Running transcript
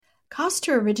Costs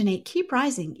to originate keep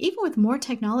rising, even with more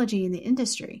technology in the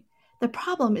industry. The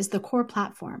problem is the core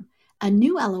platform. A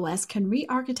new LOS can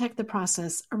re-architect the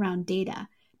process around data,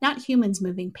 not humans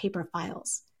moving paper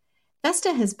files.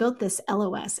 Vesta has built this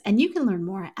LOS, and you can learn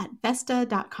more at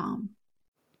Vesta.com.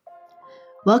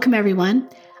 Welcome, everyone.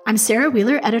 I'm Sarah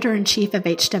Wheeler, Editor-in-Chief of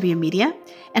HW Media,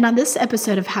 and on this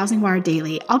episode of HousingWire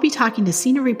Daily, I'll be talking to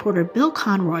senior reporter Bill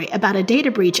Conroy about a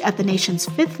data breach at the nation's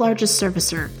fifth largest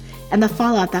servicer and the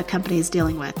fallout that company is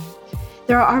dealing with.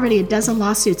 There are already a dozen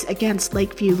lawsuits against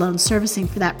Lakeview Loan Servicing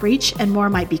for that breach, and more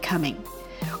might be coming.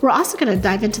 We're also going to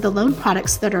dive into the loan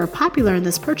products that are popular in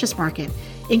this purchase market,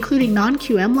 including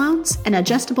non-QM loans and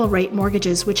adjustable rate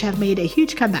mortgages, which have made a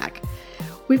huge comeback.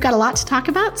 We've got a lot to talk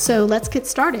about, so let's get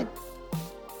started.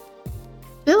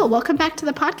 Bill, welcome back to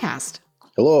the podcast.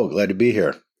 Hello, glad to be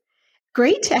here.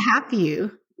 Great to have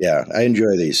you. Yeah, I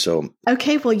enjoy these.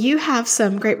 Okay, well, you have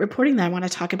some great reporting that I want to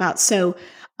talk about. So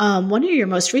one of your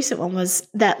most recent one was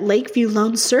that Lakeview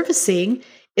Loan Servicing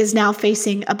is now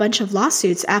facing a bunch of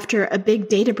lawsuits after a big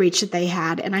data breach that they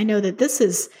had. And I know that this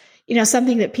is,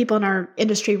 something that people in our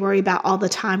industry worry about all the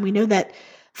time. We know that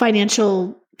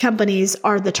financial companies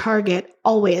are the target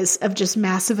always of just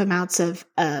massive amounts of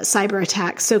cyber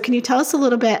attacks. So can you tell us a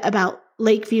little bit about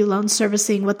Lakeview Loan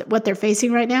Servicing, what they're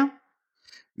facing right now?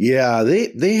 Yeah,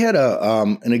 they had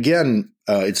and again,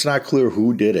 it's not clear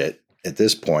who did it at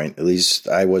this point. At least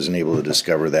I wasn't able to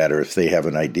discover that, or if they have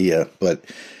an idea. But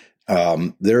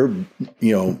their,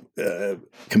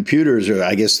 computers, or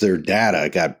I guess their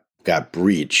data got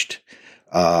breached.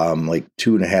 Like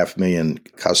 2.5 million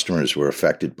customers were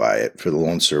affected by it for the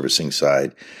loan servicing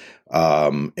side.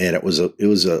 And it was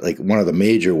like one of the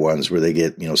major ones where they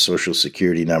get, social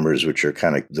security numbers, which are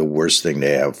kind of the worst thing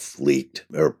they have leaked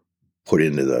or put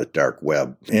into the dark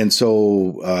web. And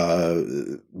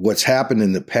so what's happened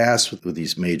in the past with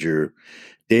these major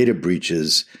data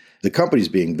breaches, the company's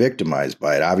being victimized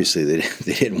by it. Obviously, they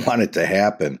didn't want it to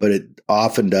happen, but it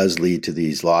often does lead to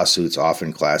these lawsuits,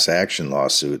 often class action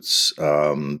lawsuits.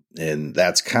 And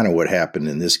that's kind of what happened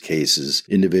in this case is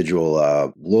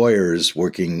individual lawyers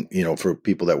working, for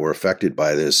people that were affected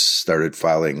by this started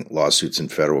filing lawsuits in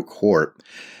federal court.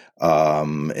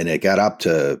 And it got up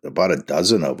to about a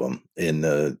dozen of them. And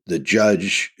the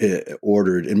judge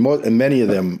ordered, and many of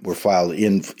them were filed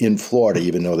in Florida,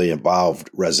 even though they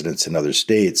involved residents in other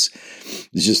states.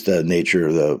 It's just the nature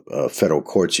of the federal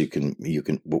courts. You can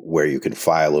where you can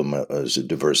file them as a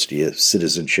diversity of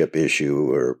citizenship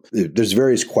issue, or there's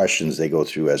various questions they go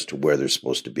through as to where they're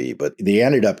supposed to be. But they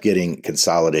ended up getting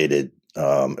consolidated,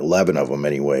 11 of them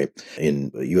anyway,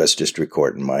 in a U.S. District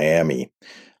Court in Miami.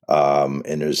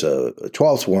 And there's a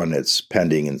 12th one that's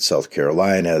pending in South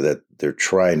Carolina that they're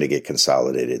trying to get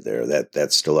consolidated there.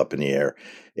 That's still up in the air.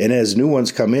 And as new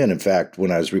ones come in fact,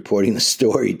 when I was reporting the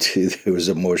story there was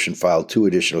a motion filed, 2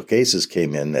 additional cases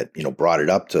came in that, brought it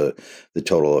up to the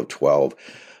total of 12.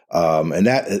 And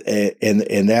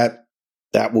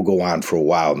that will go on for a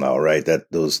while now, right?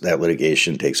 That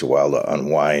litigation takes a while to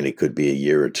unwind. It could be a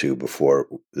year or two before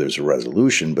there's a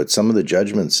resolution. But some of the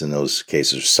judgments in those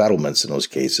cases, settlements in those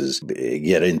cases,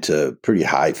 get into pretty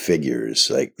high figures.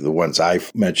 Like the ones I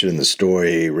mentioned in the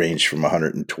story range from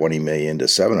 120 million to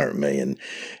 700 million,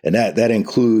 and that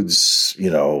includes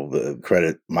the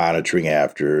credit monitoring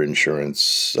after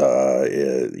insurance,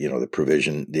 the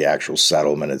provision, the actual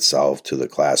settlement itself to the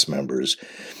class members.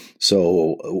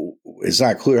 So it's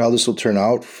not clear how this will turn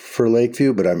out for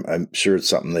Lakeview, but I'm sure it's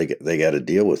something they got to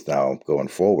deal with now going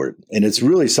forward. And it's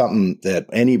really something that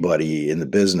anybody in the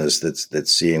business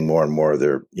that's seeing more and more of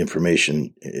their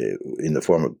information in the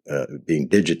form of being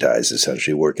digitized,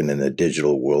 essentially working in the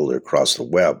digital world or across the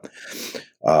web.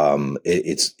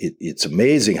 It's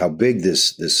amazing how big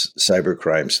this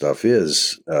cybercrime stuff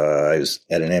is. I was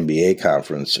at an MBA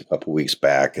conference a couple of weeks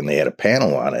back, and they had a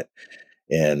panel on it.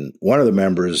 And one of the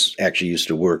members actually used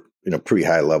to work in a pretty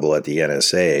high level at the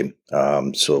NSA.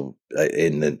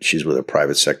 And then she's with a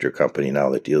private sector company now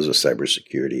that deals with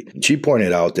cybersecurity. And she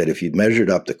pointed out that if you measured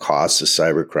up the costs of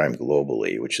cybercrime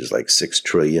globally, which is like $6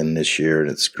 trillion this year, and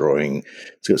it's growing,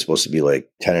 it's supposed to be like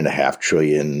 $10.5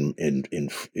 trillion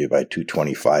by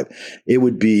 2025, it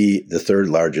would be the third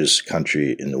largest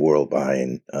country in the world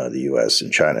behind the U.S.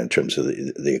 and China in terms of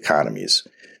the economies.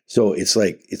 So it's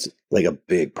like a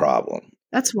big problem.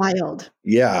 That's wild.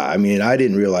 Yeah. I mean, I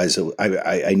didn't realize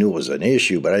I knew it was an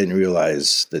issue, but I didn't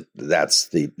realize that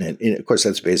and of course,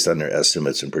 that's based on their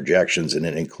estimates and projections. And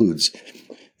it includes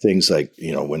things like,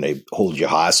 when they hold you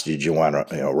hostage, you want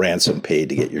a ransom paid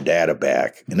to get your data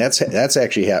back. And that's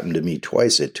actually happened to me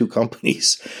twice at two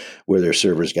companies where their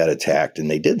servers got attacked, and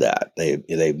they did that.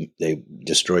 They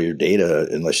destroy your data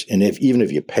even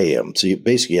if you pay them. So you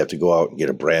basically have to go out and get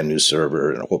a brand new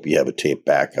server and hope you have a tape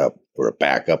backup or a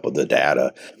backup of the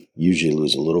data. Usually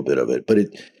lose a little bit of it, but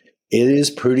it is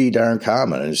pretty darn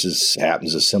common. It just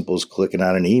happens as simple as clicking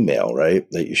on an email, right,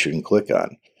 that you shouldn't click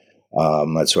on.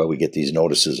 That's why we get these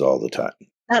notices all the time.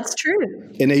 That's true.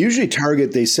 And they usually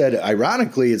target, they said,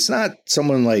 ironically, it's not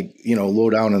someone like, low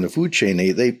down in the food chain.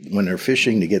 They when they're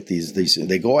fishing to get these,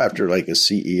 they go after like a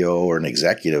CEO or an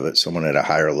executive at someone at a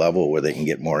higher level where they can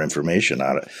get more information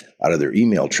out of their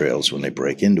email trails when they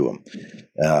break into them.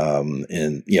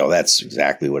 And that's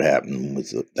exactly what happened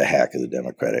with the hack of the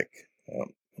Democratic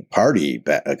Party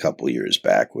a couple of years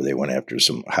back, where they went after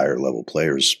some higher level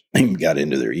players and got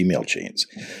into their email chains.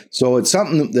 So it's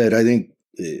something that I think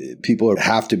people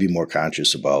have to be more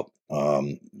conscious about,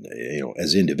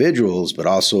 as individuals, but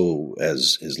also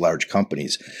as large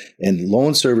companies. And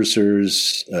loan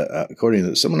servicers, according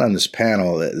to someone on this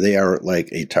panel, they are like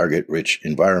a target-rich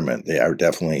environment. They are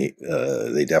definitely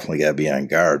got to be on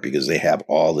guard because they have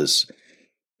all this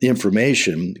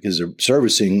information because they're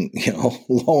servicing,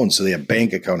 loans. So they have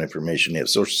bank account information, they have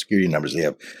social security numbers, they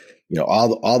have,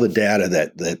 all the data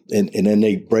and then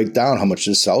they break down how much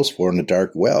this sells for in the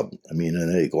dark web. I mean,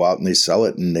 and they go out and they sell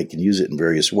it, and they can use it in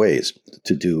various ways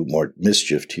to do more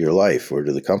mischief to your life or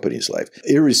to the company's life.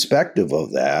 Irrespective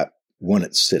of that, when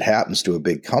it happens to a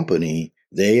big company,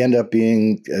 they end up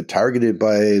being targeted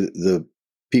by the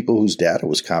people whose data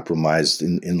was compromised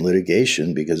in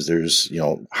litigation because there's,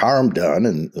 harm done,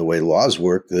 and the way laws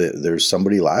work, there's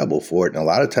somebody liable for it. And a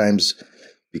lot of times,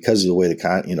 because of the way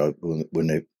when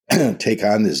they take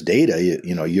on this data,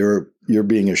 you're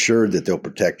being assured that they'll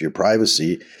protect your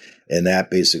privacy, and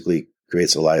that basically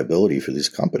creates a liability for these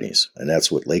companies. And that's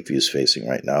what Lakeview is facing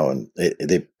right now. And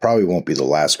they probably won't be the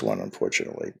last one,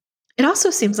 unfortunately. It also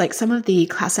seems like some of the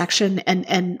class action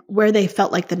and where they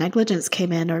felt like the negligence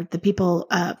came in, or the people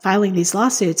filing these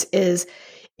lawsuits, is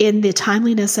in the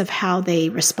timeliness of how they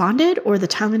responded, or the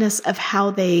timeliness of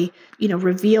how they,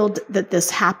 revealed that this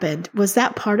happened. Was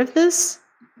that part of this?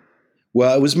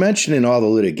 Well, it was mentioned in all the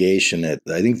litigation that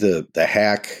I think the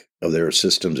hack of their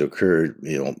systems occurred,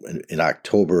 in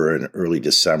October and early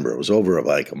December. It was over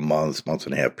like a month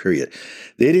and a half period.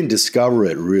 They didn't discover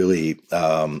it really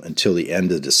until the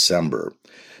end of December,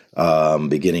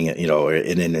 beginning,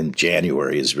 and then in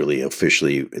January is really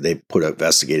officially, they put an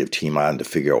investigative team on to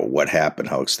figure out what happened,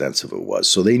 how extensive it was.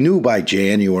 So they knew by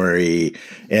January,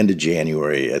 end of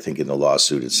January, I think in the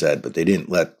lawsuit it said, but they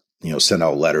didn't send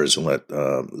out letters and let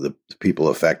the people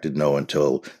affected know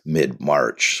until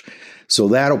mid-March. So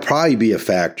that'll probably be a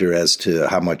factor as to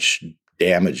how much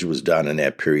damage was done in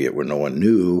that period where no one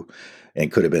knew and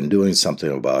could have been doing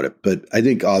something about it. But I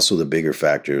think also the bigger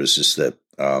factor is just that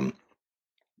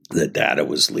the data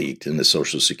was leaked, and the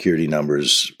Social Security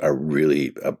numbers are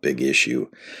really a big issue.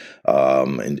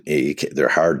 And they're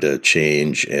hard to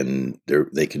change, and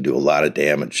they can do a lot of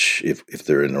damage if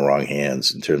they're in the wrong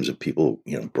hands in terms of people,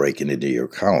 breaking into your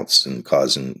accounts and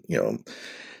causing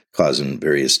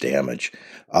various damage.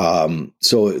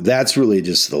 So that's really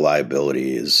just the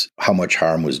liability, is how much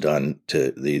harm was done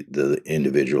to the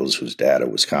individuals whose data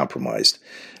was compromised.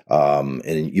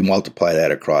 And you multiply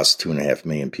that across 2.5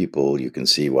 million people, you can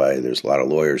see why there's a lot of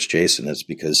lawyers chasing this,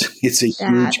 because it's a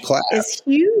huge class. It's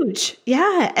huge.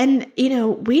 Yeah. And,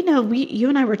 you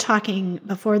and I were talking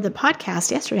before the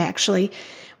podcast yesterday, actually,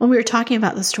 when we were talking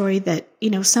about the story that,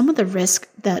 some of the risk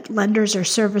that lenders or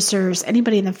servicers,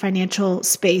 anybody in the financial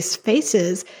space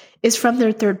faces, is from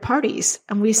their third parties.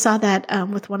 And we saw that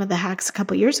with one of the hacks a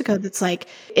couple of years ago. That's like,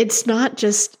 it's not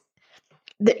just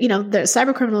the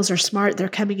cyber criminals are smart. They're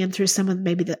coming in through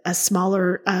maybe a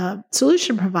smaller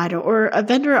solution provider or a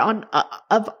vendor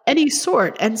of any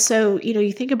sort. And so,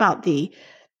 you think about the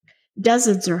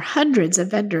dozens or hundreds of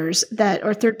vendors that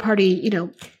are third parties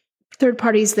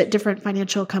that different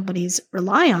financial companies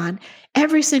rely on.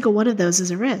 Every single one of those is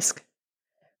a risk.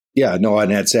 Yeah, no, and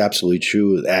that's absolutely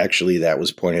true. Actually, that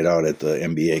was pointed out at the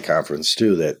MBA conference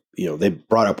too, that, they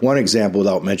brought up one example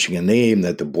without mentioning a name,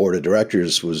 that the board of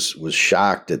directors was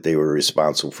shocked that they were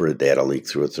responsible for a data leak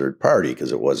through a third party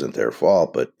because it wasn't their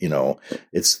fault. But,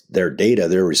 it's their data.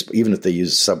 Even if they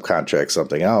use subcontract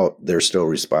something out, they're still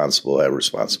responsible, have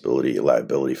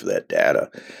liability for that data.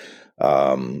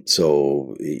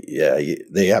 So yeah,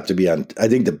 they have to be on. I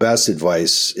think the best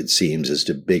advice, it seems, is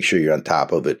to make sure you're on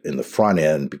top of it in the front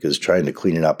end, because trying to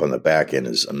clean it up on the back end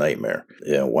is a nightmare.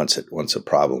 Once a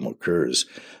problem occurs.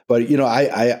 But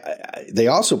they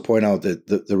also point out that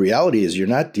the reality is you're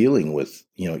not dealing with,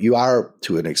 you are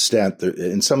to an extent.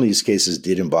 In some of these cases,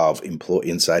 did involve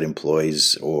inside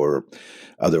employees or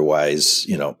otherwise,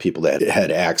 people that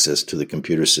had access to the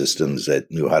computer systems that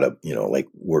knew how to, like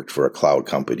worked for a cloud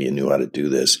company and knew how to do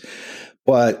this.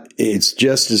 But it's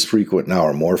just as frequent now,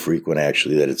 or more frequent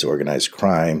actually, that it's organized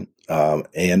crime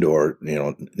and or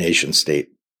nation state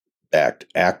backed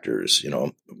actors.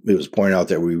 It was pointed out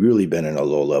that we've really been in a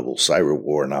low level cyber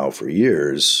war now for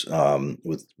years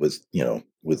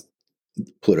with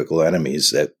political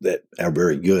enemies that are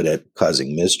very good at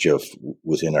causing mischief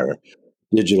within our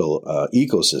digital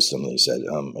ecosystem. They said,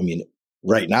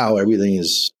 right now, everything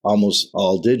is almost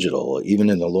all digital. Even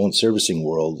in the loan servicing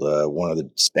world, one of the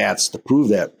stats to prove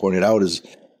that pointed out is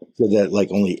that like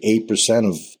only 8%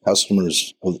 of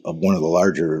customers of one of the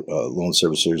larger loan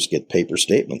servicers get paper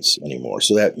statements anymore.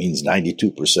 So that means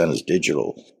 92% is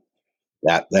digital.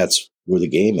 That's where the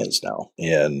game is now.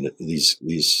 And these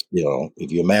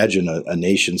if you imagine a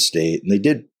nation state, and they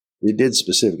did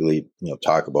specifically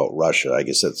talk about Russia. I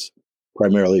guess that's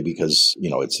primarily because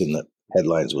it's in the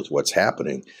headlines with what's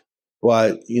happening,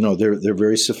 but they're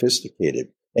very sophisticated.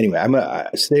 Anyway, I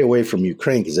stay away from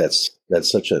Ukraine because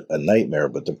that's such a nightmare.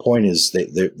 But the point is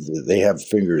they have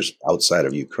fingers outside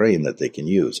of Ukraine that they can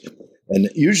use. And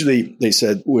usually they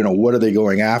said, what are they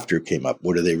going after came up.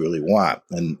 What do they really want?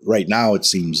 And right now it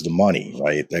seems the money,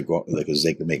 right? Because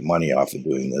they can make money off of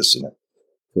doing this, and it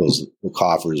fills the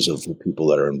coffers of the people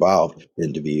that are involved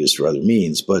and to be used for other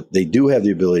means. But they do have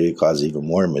the ability to cause even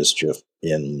more mischief.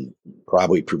 And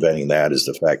probably preventing that is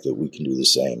the fact that we can do the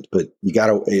same. But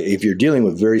if you're dealing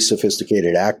with very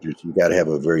sophisticated actors, you got to have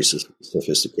a very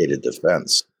sophisticated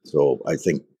defense. So I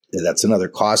think that's another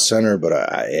cost center, but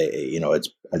I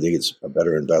think it's a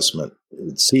better investment.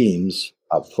 It seems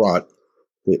up front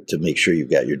to make sure you've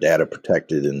got your data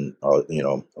protected and all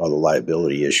the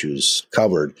liability issues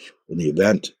covered in the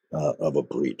event of a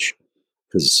breach.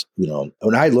 Because,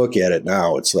 when I look at it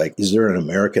now, it's like, is there an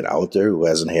American out there who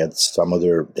hasn't had some of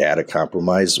their data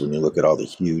compromised when you look at all the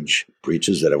huge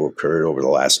breaches that have occurred over the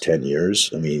last 10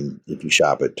 years? I mean, if you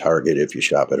shop at Target, if you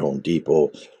shop at Home Depot,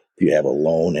 if you have a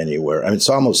loan anywhere, it's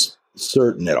almost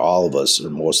certain that all of us or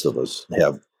most of us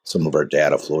have some of our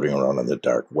data floating around on the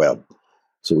dark web.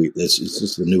 So it's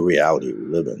just the new reality we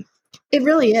live in. It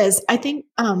really is. I think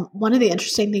one of the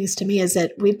interesting things to me is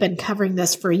that we've been covering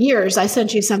this for years. I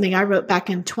sent you something I wrote back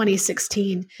in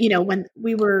 2016, when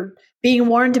we were being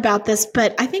warned about this.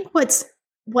 But I think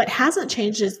what hasn't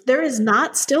changed is there is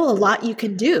not still a lot you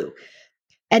can do.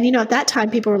 And, at that time,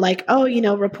 people were like, oh,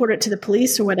 report it to the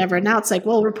police or whatever. And now it's like,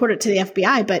 well, report it to the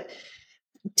FBI. But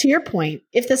to your point,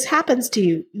 if this happens to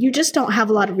you, you just don't have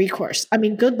a lot of recourse.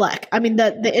 Good luck.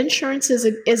 The insurance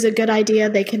is a good idea.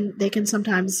 They can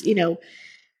sometimes,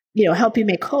 help you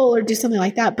make whole or do something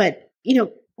like that. But,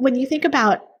 when you think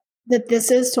about that,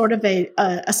 this is sort of a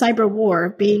cyber war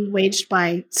being waged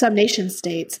by some nation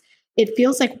states, it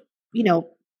feels like,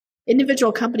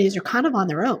 individual companies are kind of on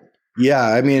their own.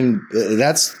 Yeah,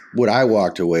 that's what I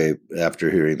walked away after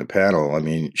hearing the panel.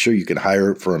 Sure, you can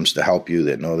hire firms to help you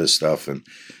that know this stuff, and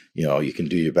you can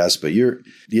do your best. But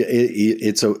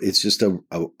it's just a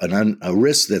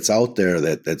risk that's out there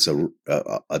that's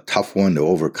a tough one to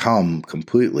overcome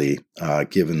completely,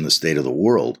 given the state of the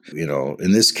world.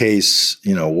 In this case,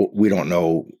 we don't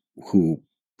know who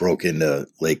broke into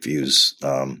Lakeview's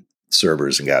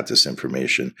servers and got this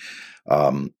information.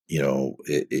 If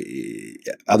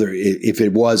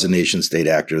it was a nation state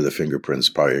actor, the fingerprints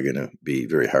probably are going to be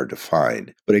very hard to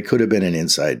find. But it could have been an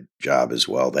inside job as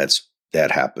well.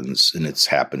 That happens, and it's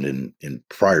happened in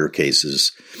prior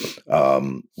cases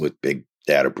with big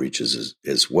data breaches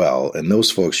as well. And those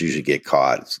folks usually get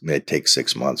caught. It may take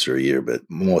 6 months or a year, but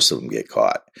most of them get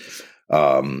caught.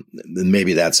 Then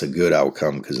maybe that's a good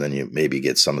outcome because then you maybe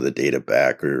get some of the data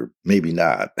back, or maybe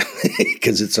not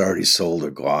because it's already sold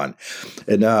or gone.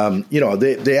 And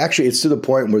they actually, it's to the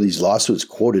point where these lawsuits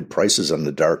quoted prices on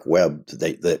the dark web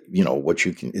what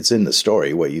you can, it's in the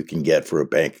story, what you can get for a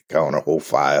bank account, a whole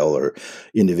file, or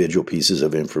individual pieces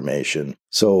of information.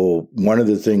 So one of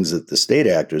the things that the state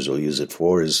actors will use it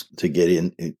for is to get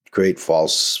in, create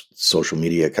false social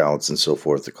media accounts and so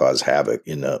forth to cause havoc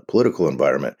in a political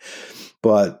environment.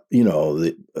 But,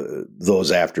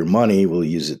 those after money will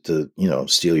use it to,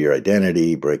 steal your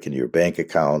identity, break into your bank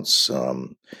accounts,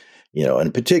 and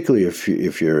particularly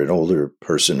if you're an older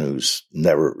person who's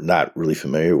not really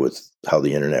familiar with how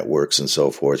the internet works and so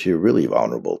forth, you're really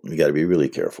vulnerable. You got to be really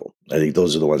careful. I think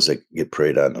those are the ones that get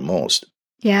preyed on the most.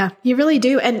 Yeah, you really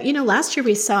do. And, last year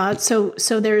we saw, so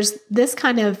there's this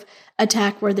kind of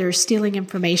attack where they're stealing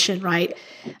information, right?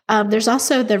 There's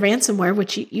also the ransomware,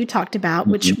 which you talked about,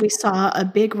 which we saw a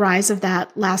big rise of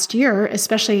that last year,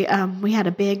 especially we had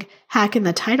a big hack in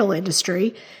the title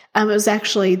industry. It was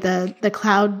actually the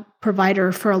cloud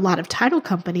provider for a lot of title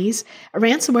companies. A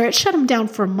ransomware, it shut them down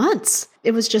for months.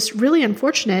 It was just really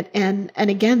unfortunate. And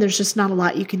again, there's just not a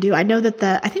lot you can do. I know that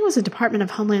I think it was the Department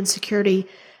of Homeland Security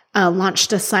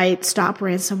launched a site, Stop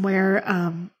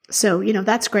Ransomware. So,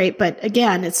 that's great. But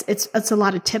again, it's a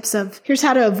lot of tips of here's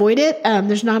how to avoid it.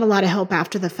 There's not a lot of help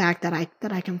after the fact that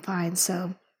I can find.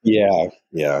 So yeah,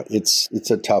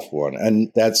 it's a tough one.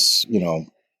 And that's,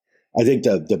 I think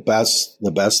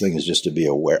the best thing is just to be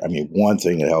aware. I mean, one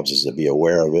thing that helps is to be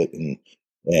aware of it,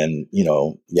 and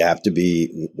you have to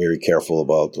be very careful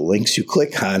about the links you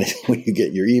click on when you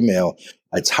get your email.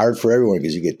 It's hard for everyone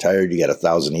because you get tired. You get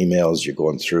 1,000 emails you're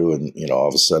going through, and all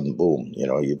of a sudden, boom,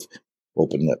 you've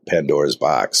opened that Pandora's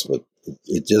box. But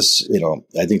it just,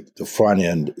 I think the front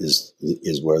end is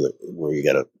where you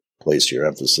got to place your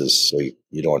emphasis so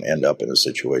you don't end up in a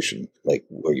situation like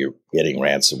where you're getting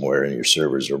ransomware and your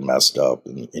servers are messed up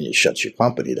and you shut your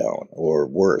company down or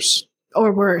worse.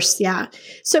 Yeah.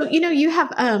 So, you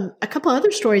have a couple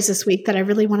other stories this week that I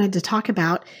really wanted to talk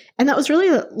about. And that was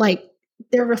really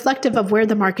they're reflective of where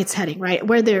the market's heading, right?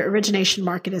 Where the origination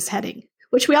market is heading,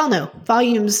 which we all know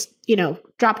volumes,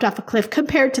 dropped off a cliff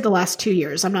compared to the last 2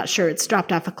 years. I'm not sure it's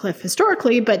dropped off a cliff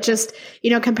historically, but just,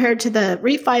 compared to the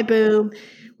refi boom,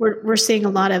 we're seeing a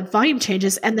lot of volume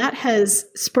changes, and that has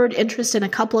spurred interest in a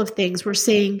couple of things. We're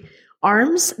seeing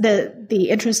ARMs, the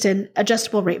interest in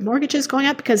adjustable rate mortgages going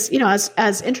up because,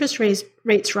 as interest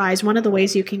rates rise, one of the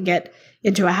ways you can get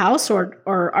into a house or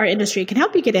our industry can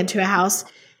help you get into a house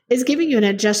is giving you an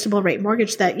adjustable rate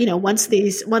mortgage that, once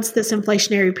this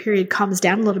inflationary period calms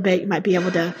down a little bit, you might be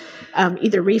able to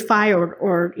either refi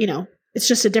or it's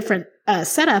just a different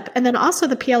setup. And then also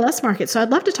the PLS market. So I'd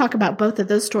love to talk about both of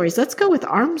those stories. Let's go with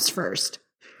ARMs first.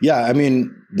 Yeah, I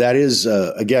mean, that is,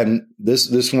 again,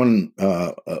 this one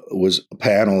was a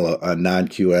panel on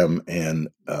non-QM and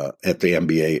at the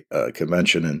MBA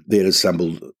convention, and they had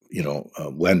assembled,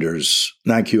 lenders,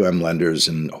 non-QM lenders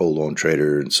and whole loan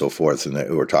trader and so forth, and they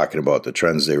were talking about the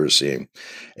trends they were seeing.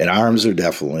 And ARMs are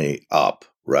definitely up,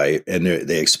 right? And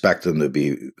they expect them to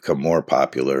become more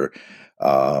popular.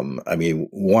 I mean,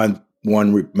 one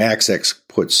MaxX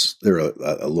puts, they're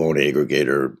a loan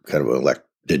aggregator, kind of a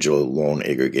digital loan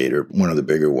aggregator, one of the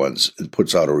bigger ones, and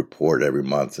puts out a report every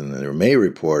month. And in their May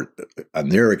report on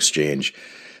their exchange,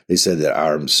 they said that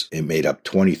ARMs, it made up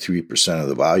 23% of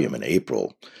the volume in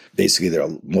April. Basically,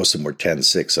 most of them were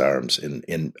 10-6 ARMs.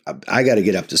 And I got to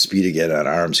get up to speed again on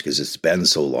ARMs because it's been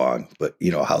so long, but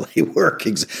how they work.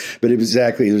 But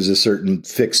exactly, there's a certain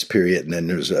fixed period, and then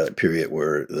there's a period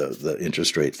where the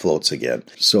interest rate floats again.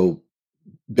 So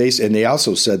and they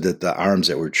also said that the ARMs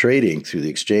that were trading through the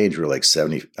exchange were like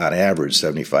on average,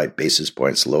 75 basis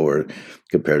points lower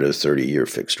compared to the 30-year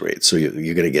fixed rate. So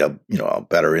you're going to get a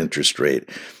better interest rate.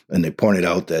 And they pointed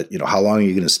out that, how long are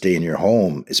you going to stay in your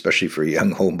home, especially for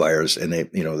young home buyers? And they,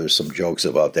 there's some jokes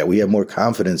about that. We have more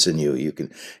confidence in you. You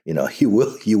can, you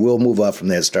will move up from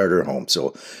that starter home.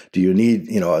 So do you need,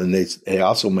 and they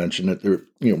also mentioned that there,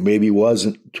 maybe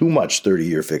wasn't too much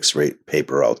 30-year fixed rate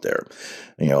paper out there,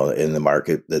 in the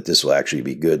market, that this will actually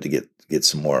be good to get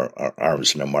some more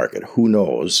ARMs in the market. Who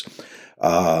knows?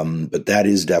 But that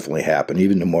is definitely happened.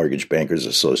 Even the Mortgage Bankers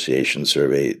Association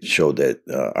survey showed that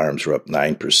ARMs were up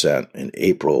 9% in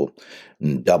April,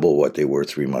 and double what they were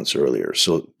 3 months earlier.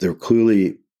 So they're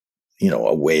clearly,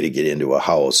 a way to get into a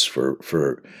house for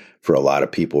a lot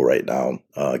of people right now,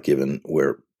 given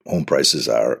where home prices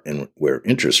are and where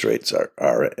interest rates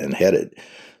are and headed.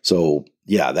 So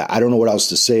yeah, I don't know what else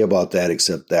to say about that,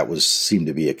 except that seemed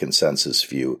to be a consensus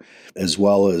view, as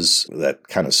well as that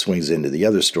kind of swings into the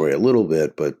other story a little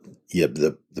bit. But yeah,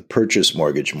 the purchase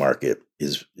mortgage market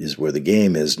is where the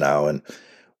game is now, and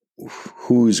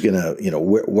who's going to,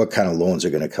 what kind of loans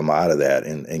are going to come out of that.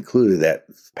 And included that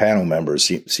panel members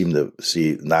seem to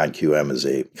see non-QM as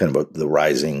a kind of the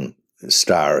rising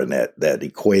star in that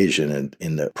equation, and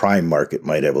in the prime market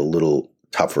might have a little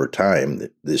tougher time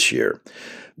this year.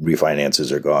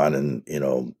 Refinances are gone, and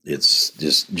it's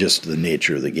just the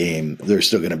nature of the game. There's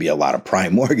still going to be a lot of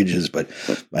prime mortgages, but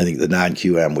I think the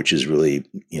non-QM, which is really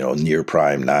near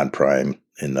prime, non-prime,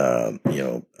 and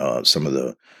some of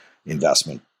the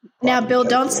investment. Now, Bill,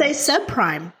 don't say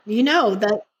subprime.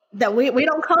 That That we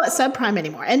don't call it subprime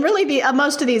anymore. And really,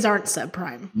 most of these aren't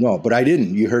subprime. No, but I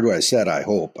didn't. You heard what I said, I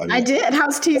hope. I did. I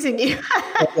was teasing you.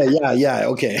 Yeah.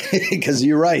 Okay. Because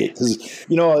you're right. Because,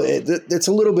 it's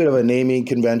a little bit of a naming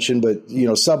convention, but,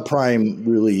 subprime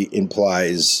really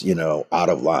implies, out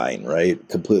of line, right?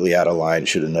 Completely out of line,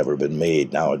 should have never been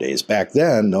made nowadays. Back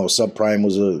then, no, subprime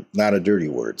was not a dirty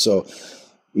word. So,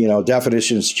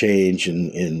 definitions change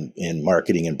and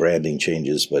marketing and branding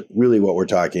changes. But really what we're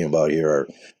talking about here are,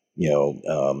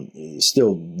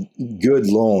 still good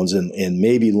loans and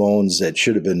maybe loans that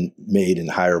should have been made in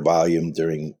higher volume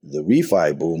during the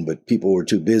refi boom, but people were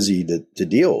too busy to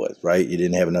deal with, right? You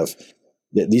didn't have enough.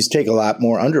 These take a lot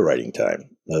more underwriting time,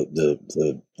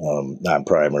 the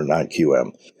non-prime or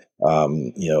non-QM.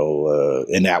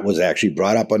 And that was actually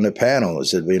brought up on the panel. It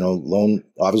said, loan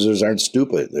officers aren't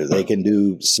stupid. They can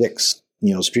do 6,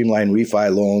 streamlined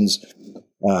refi loans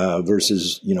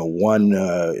versus, one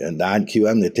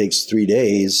non-QM that takes 3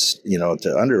 days,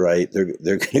 to underwrite.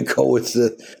 They're going to go with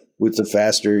the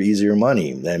faster, easier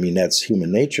money. I mean, that's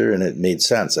human nature, and it made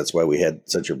sense. That's why we had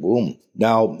such a boom.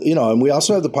 Now, and we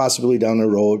also have the possibility down the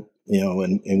road,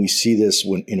 and we see this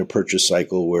when in a purchase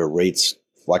cycle where rates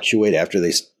fluctuate after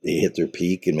they hit their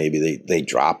peak and maybe they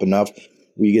drop enough.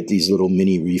 We get these little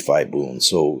mini refi booms.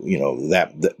 So,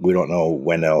 that we don't know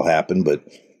when that'll happen, but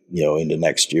into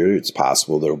next year, it's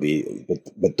possible there'll be,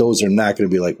 but those are not going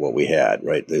to be like what we had,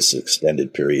 right? This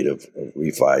extended period of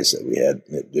refis that we had,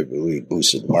 it really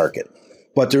boosted the market.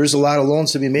 But there is a lot of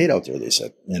loans to be made out there, they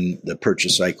said, in the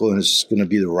purchase cycle, and it's going to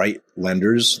be the right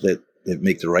lenders that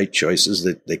make the right choices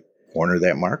that they corner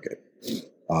that market.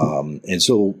 And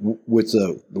so with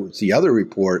the other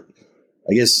report,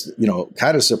 I guess,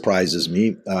 kind of surprises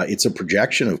me. It's a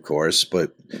projection, of course,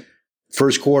 but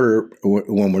first quarter,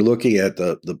 when we're looking at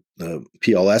the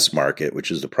PLS market,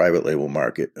 which is the private label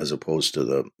market, as opposed to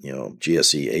the,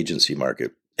 GSE agency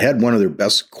market, had one of their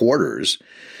best quarters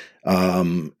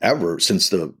ever since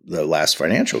the last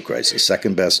financial crisis,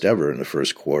 second best ever in the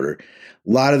first quarter. A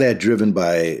lot of that driven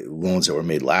by loans that were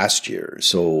made last year.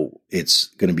 So it's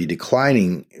going to be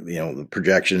declining. The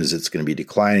projection is it's going to be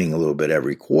declining a little bit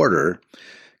every quarter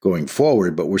going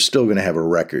forward, but we're still going to have a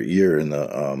record year in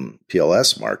the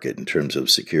PLS market in terms of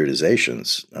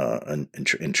securitizations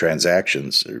and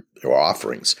transactions or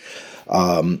offerings.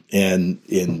 And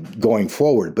in going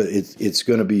forward, but it's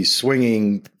going to be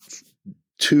swinging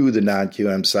to the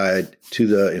non-QM side, to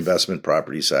the investment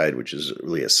property side, which is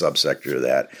really a subsector of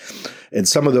that, and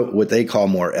some of the what they call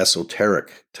more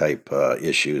esoteric type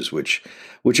issues, which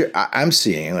I'm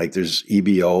seeing, like there's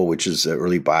EBO, which is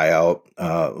early buyout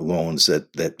loans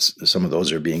that some of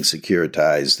those are being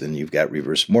securitized, and you've got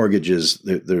reverse mortgages.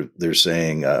 They're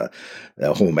saying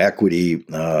home equity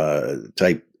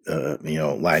type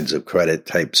lines of credit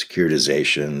type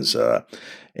securitizations.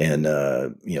 And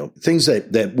things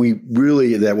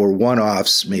that were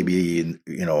one-offs, maybe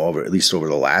over at least over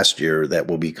the last year, that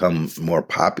will become more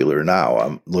popular now.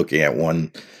 I'm looking at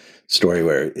one story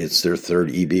where it's their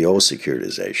third EBO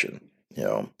securitization.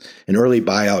 An early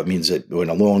buyout means that when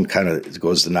a loan kind of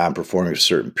goes to non-performing for a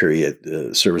certain period,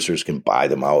 servicers can buy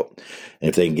them out, and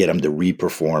if they can get them to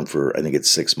reperform for, I think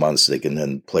it's 6 months, they can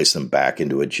then place them back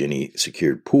into a Ginnie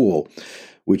secured pool,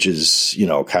 which is,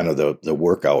 kind of the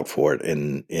workout for it.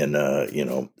 And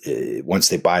once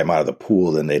they buy them out of the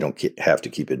pool, then they don't have to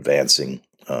keep advancing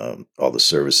all the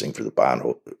servicing for the bond,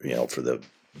 for the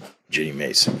Ginnie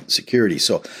Mae security.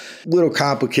 So a little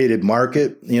complicated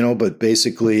market, but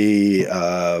basically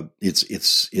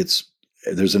it's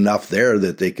there's enough there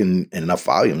that they can, and enough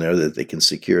volume there that they can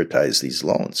securitize these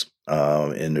loans.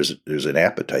 And there's an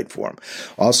appetite for them.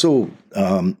 Also,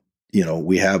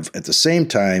 we have at the same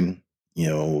time,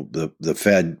 the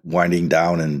Fed winding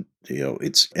down and,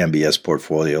 its MBS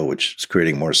portfolio, which is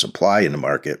creating more supply in the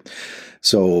market.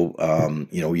 So,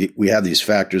 we have these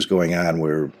factors going on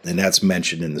where, and that's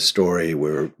mentioned in the story,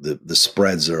 where the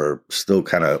spreads are still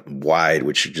kind of wide,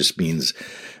 which just means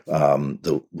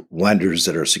the lenders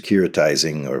that are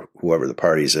securitizing, or whoever the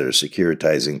parties that are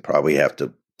securitizing, probably have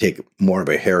to take more of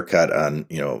a haircut on,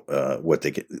 what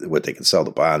they can sell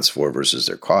the bonds for versus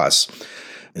their costs,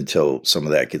 until some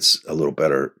of that gets a little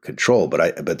better control.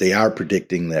 But they are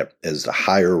predicting that as the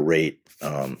higher rate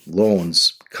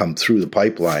loans come through the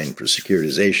pipeline for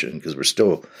securitization, because we're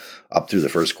still up through the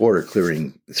first quarter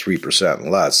clearing 3%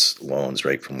 less loans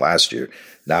right from last year.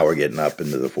 Now we're getting up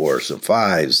into the 4s and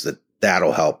 5s.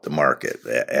 That'll help the market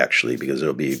actually, because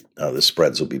it'll be the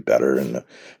spreads will be better and the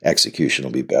execution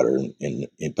will be better.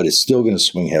 But it's still going to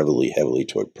swing heavily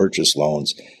toward purchase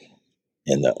loans.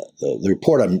 And the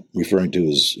report I'm referring to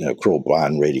is Kroll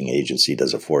Bond Rating Agency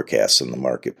does a forecast in the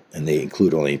market, and they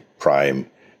include only prime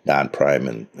non-prime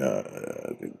and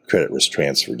credit risk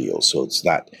transfer deals. So it's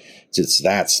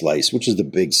that slice, which is the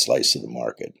big slice of the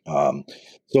market.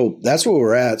 So that's where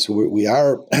we're at. So we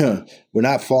are we're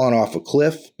not falling off a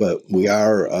cliff, but we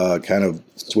are kind of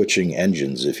switching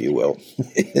engines, if you will.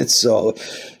 And so,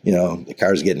 the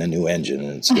car's getting a new engine,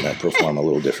 and it's going to perform a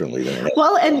little differently than it has.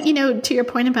 Well, and to your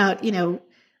point about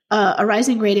a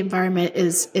rising rate environment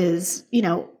is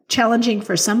challenging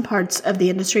for some parts of the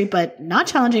industry, but not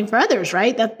challenging for others,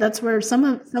 right? That's where some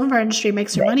of our industry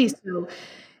makes their money. So.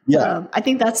 Yeah, I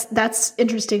think that's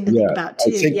interesting to think about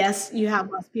too. Yes, you have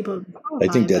less people who qualify,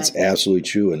 I think that's absolutely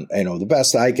true. And the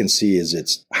best I can see is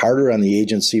it's harder on the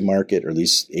agency market, or at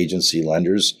least agency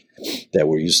lenders that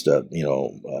we're used to,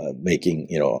 making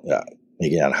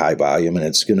on high volume, and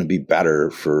it's going to be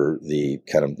better for the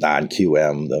kind of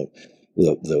non-QM,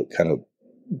 the kind of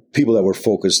people that were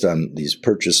focused on these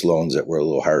purchase loans that were a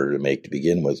little harder to make to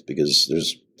begin with, because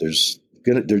there's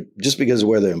just because of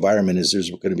where the environment is, there's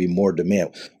going to be more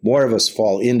demand. More of us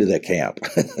fall into the camp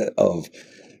of,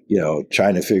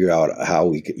 trying to figure out how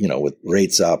we, with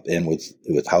rates up and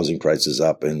with housing prices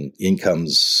up and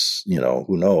incomes,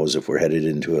 who knows if we're headed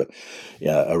into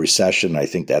a recession. I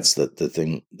think that's the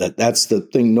thing that's the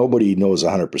thing nobody knows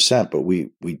 100%, but we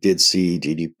did see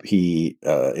GDP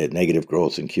at negative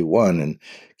growth in Q1, and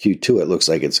Q2 it looks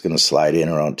like it's going to slide in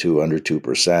around under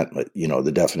 2%. But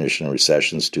the definition of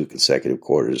recession is 2 consecutive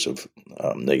quarters of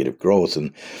negative growth,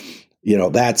 and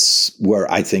that's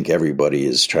where I think everybody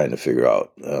is trying to figure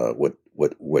out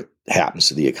what happens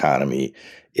to the economy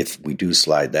if we do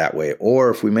slide that way,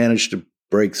 or if we manage to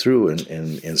break through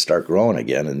and start growing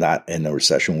again, and the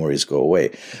recession worries go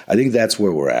away. I think that's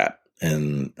where we're at,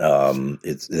 and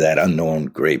it's that unknown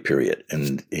gray period,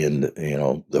 and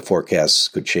the forecasts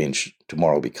could change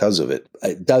tomorrow because of it.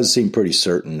 It does seem pretty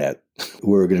certain that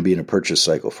we're going to be in a purchase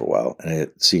cycle for a while, and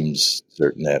it seems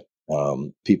certain that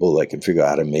people that can figure out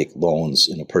how to make loans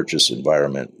in a purchase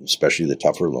environment, especially the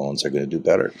tougher loans, are going to do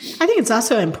better. I think it's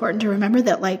also important to remember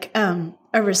that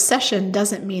a recession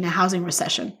doesn't mean a housing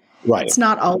recession. Right. It's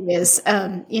not always,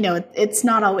 it's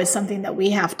not always something that we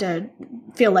have to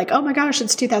feel like, oh my gosh,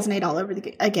 it's 2008 all over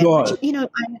again. No, which,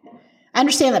 I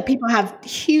understand that people have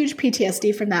huge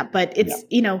PTSD from that, but it's,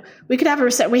 we could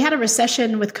have we had a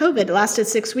recession with COVID. It lasted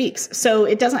 6 weeks. So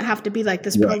it doesn't have to be like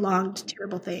this prolonged,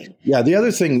 terrible thing. Yeah. The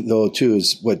other thing though, too,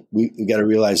 is what we got to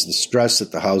realize, the stress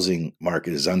that the housing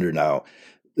market is under now.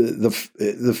 The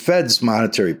Fed's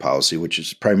monetary policy, which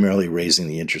is primarily raising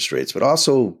the interest rates, but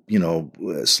also,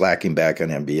 slacking back on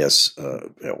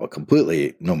MBS,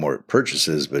 completely no more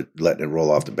purchases, but letting it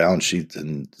roll off the balance sheet,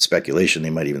 and speculation they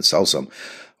might even sell some.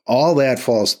 All that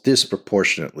falls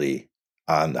disproportionately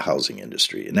on the housing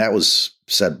industry. And that was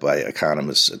said by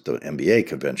economists at the MBA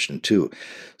convention too.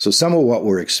 So some of what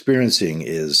we're experiencing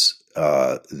is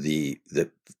the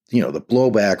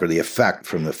blowback or the effect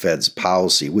from the Fed's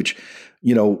policy, which,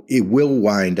 it will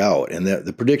wind out. And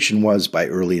the prediction was by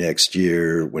early next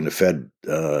year, when the Fed,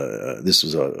 this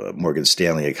was a Morgan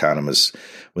Stanley economist,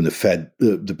 when the Fed,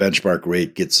 the benchmark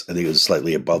rate gets, I think it was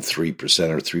slightly above 3%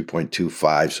 or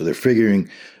 3.25. So they're figuring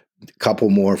a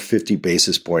couple more 50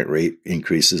 basis point rate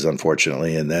increases,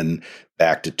 unfortunately, and then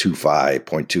back to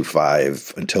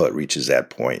 0.25 until it reaches that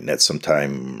point. And that's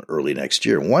sometime early next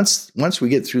year. Once we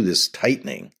get through this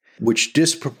tightening, which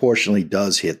disproportionately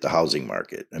does hit the housing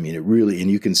market. I mean, it really,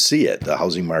 and you can see it. The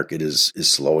housing market is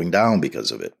slowing down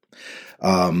because of it.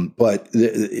 But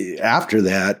after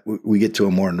that, we get to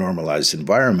a more normalized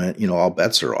environment, all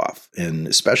bets are off. And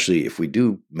especially if we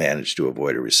do manage to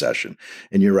avoid a recession.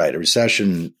 And you're right, a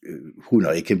recession, who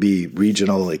knows, it can be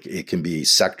regional, it can be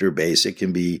sector-based, it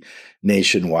can be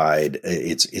nationwide.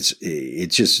 It's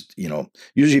just,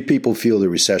 usually people feel the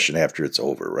recession after it's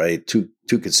over, right? Two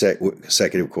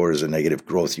consecutive quarters of negative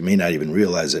growth. You may not even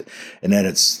realize it. And then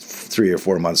it's 3 or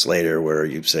 4 months later where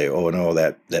you say, oh no,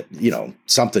 that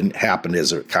something happened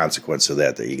as a consequence of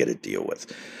that you got to deal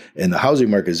with. And the housing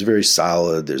market is very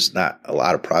solid. There's not a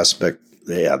lot of prospect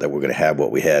that we're going to have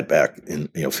what we had back in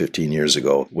 15 years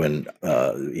ago when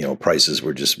prices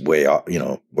were just way off,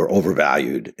 were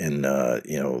overvalued, and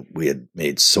we had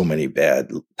made so many bad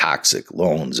toxic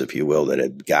loans, if you will, that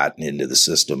had gotten into the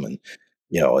system, and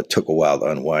it took a while to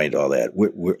unwind all that.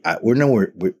 We're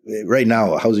nowhere right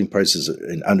now. Housing prices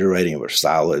and underwriting are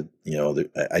solid.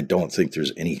 I don't think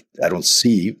there's any. I don't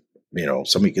see.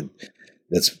 Somebody could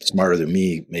that's smarter than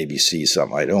me maybe see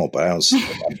something I don't. But I don't see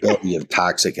a belly of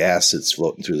toxic assets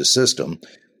floating through the system.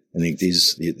 I think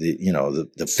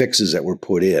the fixes that were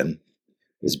put in,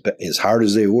 as hard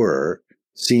as they were,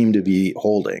 seem to be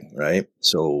holding, right?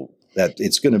 So that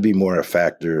it's going to be more a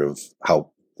factor of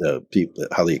how the people,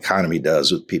 how the economy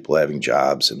does with people having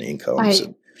jobs and incomes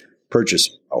and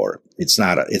purchase power. It's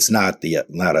not an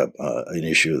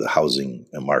issue of the housing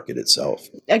market itself.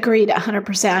 Agreed,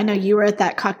 100%. I know you were at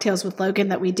that Cocktails with Logan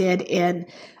that we did in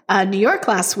New York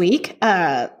last week.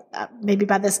 Maybe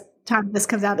by this time this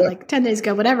comes out, like 10 days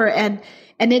ago, whatever. And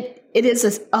it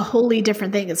is a wholly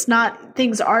different thing. It's not,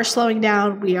 things are slowing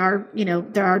down. We are,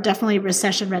 there are definitely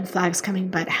recession red flags coming,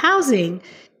 but housing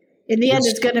in the end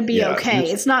is going to be okay.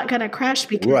 It's not going to crash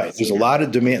because there's a lot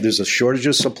of demand. There's a shortage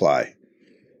of supply.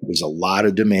 There's a lot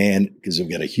of demand because we've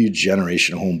got a huge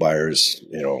generation of home buyers,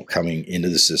 coming into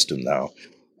the system now.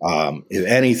 If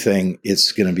anything,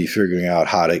 it's going to be figuring out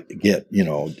how to get,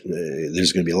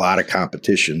 there's going to be a lot of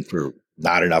competition for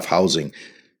not enough housing.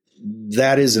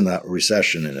 That isn't a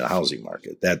recession in the housing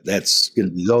market. That's going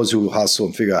to be those who hustle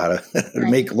and figure out how to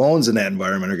make loans in that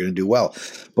environment are going to do well.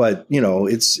 But,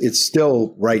 it's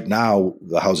still right now,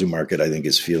 the housing market, I think,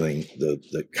 is feeling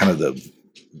the kind of the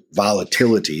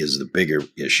volatility is the bigger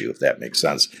issue, if that makes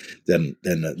sense, than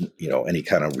any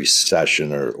kind of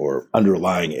recession or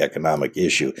underlying economic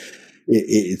issue.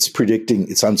 It's predicting,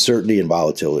 it's uncertainty and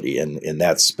volatility, and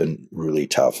that's been really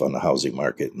tough on the housing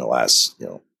market in the last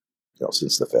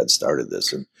since the Fed started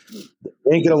this. And it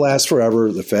ain't going to last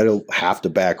forever. The Fed will have to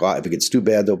back off. If it gets too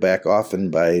bad, they'll back off,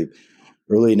 and by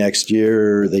early next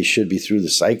year, they should be through the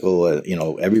cycle.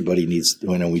 Everybody needs,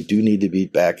 we do need to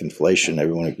beat back inflation.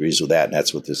 Everyone agrees with that. And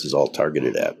that's what this is all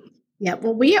targeted at. Yeah.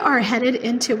 Well,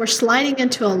 we're sliding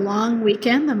into a long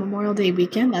weekend, the Memorial Day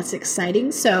weekend. That's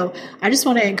exciting. So I just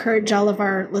want to encourage all of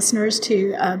our listeners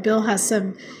to, Bill has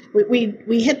some,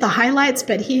 we hit the highlights,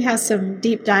 but he has some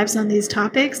deep dives on these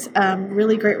topics,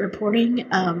 really great reporting.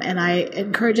 And I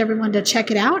encourage everyone to check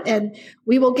it out, and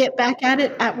we will get back at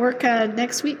it at work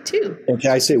next week too. And can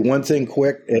I say one thing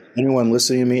quick? Anyone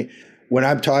listening to me, when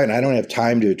I'm talking, I don't have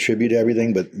time to attribute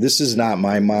everything, but this is not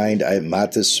my mind. I'm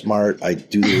not this smart. I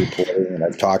do the reporting, and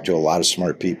I've talked to a lot of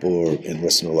smart people and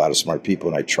listened to a lot of smart people,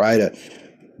 and I try to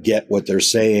get what they're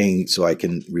saying so I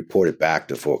can report it back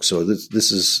to folks. So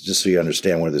this is just so you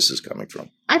understand where this is coming from.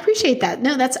 I appreciate that.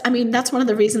 No, that's one of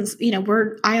the reasons,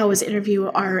 I always interview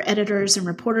our editors and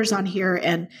reporters on here,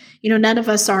 and, none of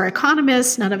us are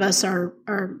economists. None of us are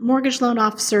mortgage loan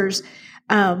officers.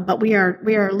 But we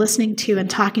are listening to and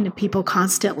talking to people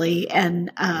constantly.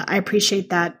 And, I appreciate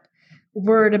that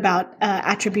word about,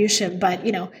 attribution, but,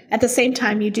 at the same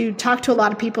time, you do talk to a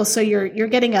lot of people. So you're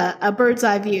getting a bird's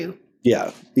eye view.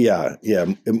 Yeah.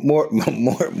 More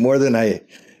than I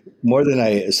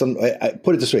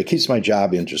put it this way, it keeps my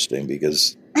job interesting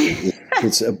because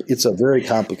it's a very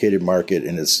complicated market,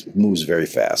 and it moves very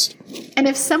fast. And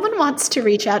if someone wants to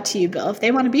reach out to you, Bill, if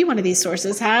they want to be one of these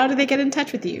sources, how do they get in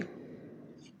touch with you?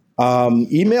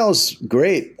 Email's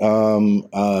great.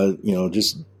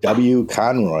 Just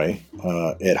wconroy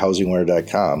at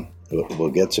housingwire.com will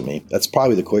get to me. That's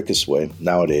probably the quickest way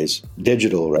nowadays.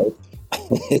 Digital, right?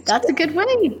 That's a good way.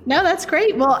 No, that's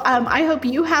great. Well, I hope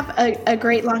you have a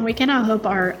great long weekend. I hope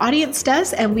our audience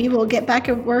does, and we will get back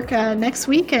at work next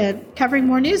week covering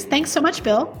more news. Thanks so much,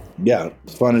 Bill. Yeah,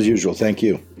 it's fun as usual. Thank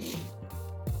you.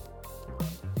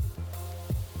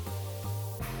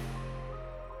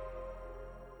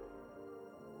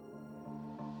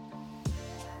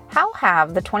 How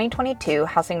have the 2022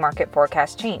 housing market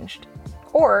forecasts changed?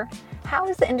 Or how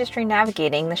is the industry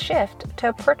navigating the shift to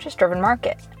a purchase-driven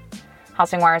market?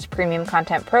 HousingWire's premium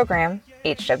content program,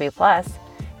 HW Plus,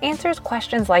 answers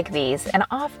questions like these and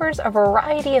offers a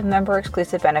variety of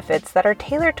member-exclusive benefits that are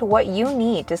tailored to what you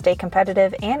need to stay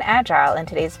competitive and agile in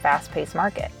today's fast-paced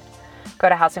market. Go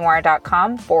to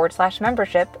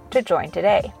housingwire.com/membership to join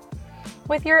today.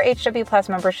 With your HW Plus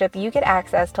membership, you get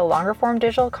access to longer-form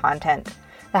digital content,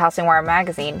 the HousingWire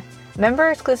magazine,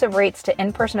 member-exclusive rates to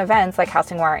in-person events like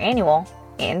HousingWire Annual,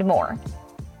 and more.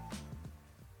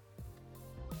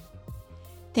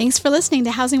 Thanks for listening to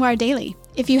HousingWire Daily.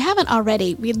 If you haven't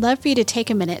already, we'd love for you to take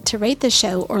a minute to rate the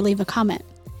show or leave a comment.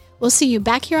 We'll see you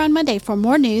back here on Monday for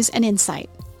more news and insight.